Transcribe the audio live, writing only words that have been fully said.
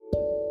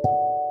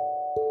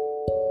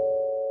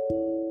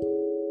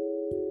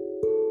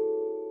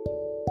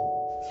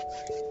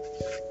Hey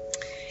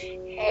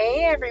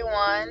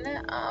everyone,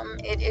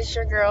 it is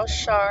your girl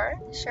Shar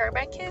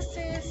by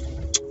Kisses.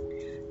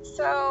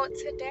 So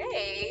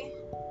today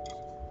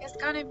is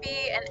going to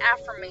be an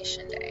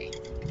affirmation day.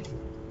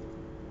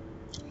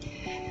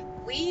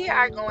 We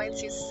are going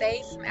to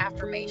say some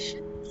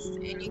affirmations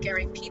and you can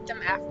repeat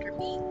them after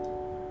me.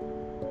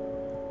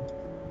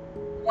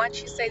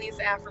 Once you say these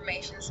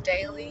affirmations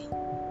daily,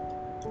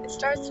 it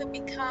starts to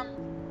become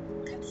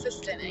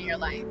consistent in your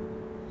life.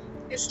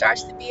 It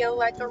starts to be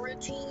like a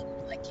routine.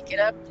 Like you get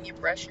up and you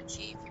brush your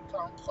teeth, you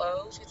put on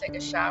clothes, you take a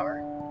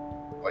shower,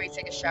 or you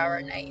take a shower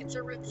at night. It's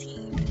a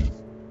routine.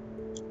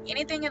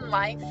 Anything in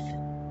life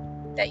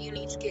that you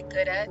need to get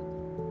good at,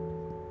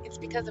 it's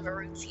because of a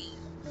routine.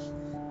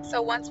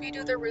 So once we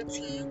do the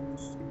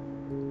routines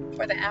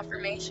for the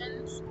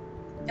affirmations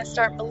and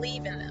start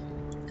believing them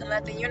and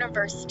let the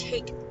universe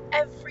take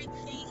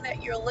everything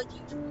that you're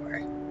looking for,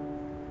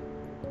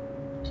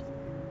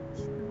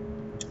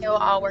 it will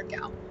all work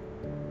out.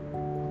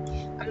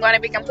 I'm going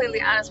to be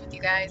completely honest with you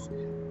guys.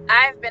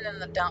 I've been in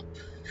the dump.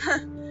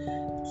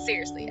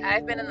 Seriously,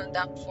 I've been in the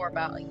dump for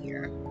about a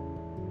year.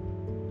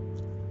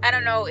 I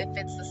don't know if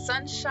it's the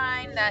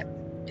sunshine that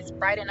is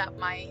brightening up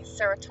my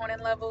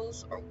serotonin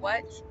levels or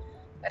what,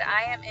 but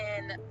I am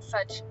in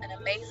such an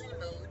amazing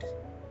mood.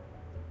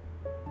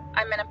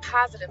 I'm in a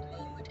positive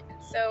mood,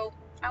 and so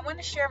I want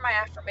to share my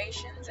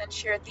affirmations and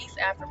share these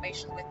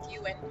affirmations with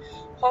you and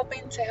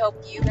hoping to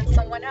help you and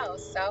someone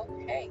else. So,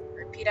 hey,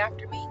 repeat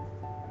after me.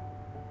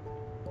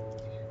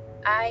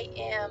 I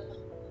am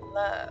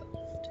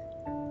loved.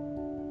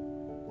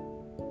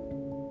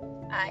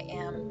 I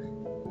am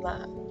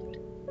loved.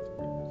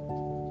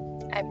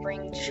 I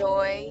bring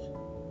joy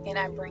and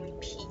I bring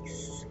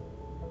peace.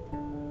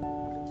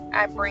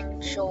 I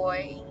bring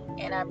joy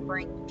and I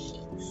bring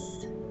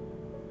peace.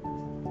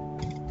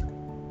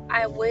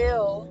 I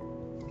will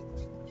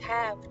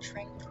have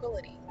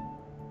tranquility.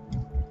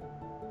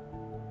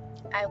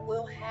 I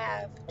will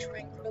have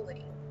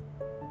tranquility.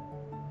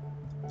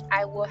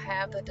 I will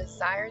have the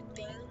desired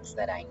things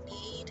that I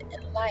need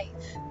in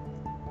life.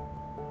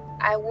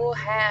 I will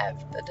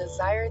have the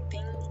desired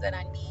things that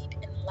I need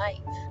in life.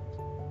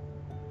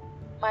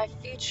 My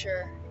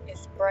future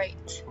is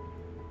bright.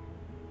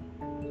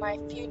 My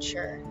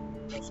future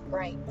is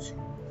bright.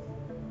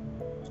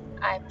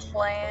 I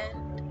plan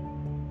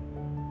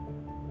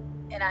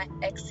and I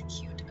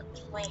execute a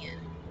plan.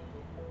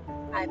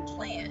 I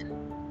plan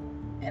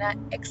and I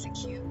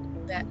execute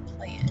that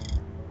plan.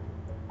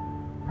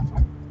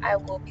 I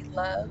will be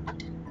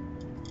loved.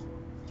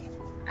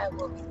 I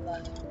will be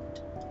loved.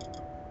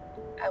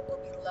 I will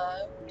be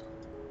loved.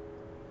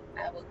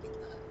 I will be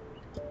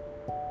loved.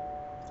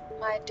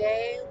 My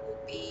day will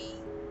be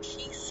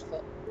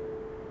peaceful.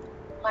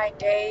 My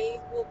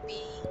day will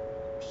be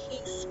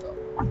peaceful.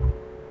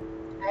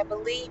 I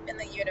believe in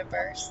the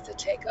universe to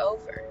take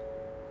over.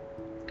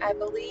 I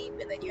believe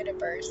in the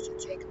universe to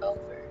take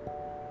over.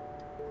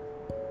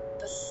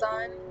 The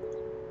sun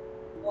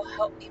will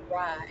help me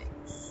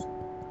rise.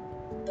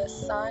 The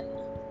sun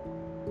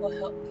will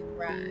help me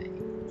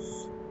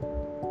rise.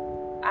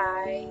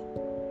 I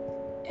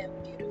am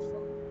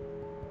beautiful.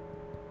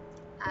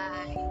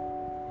 I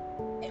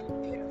am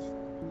beautiful.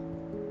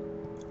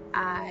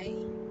 I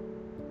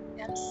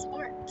am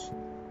smart.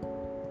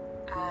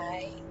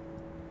 I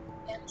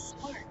am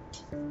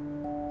smart.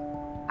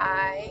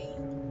 I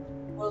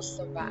will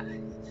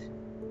survive.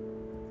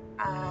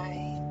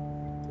 I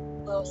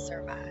will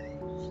survive.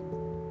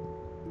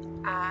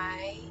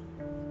 I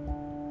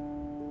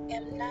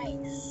am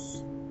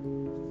nice.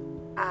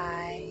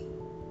 I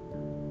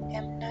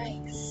am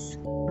nice.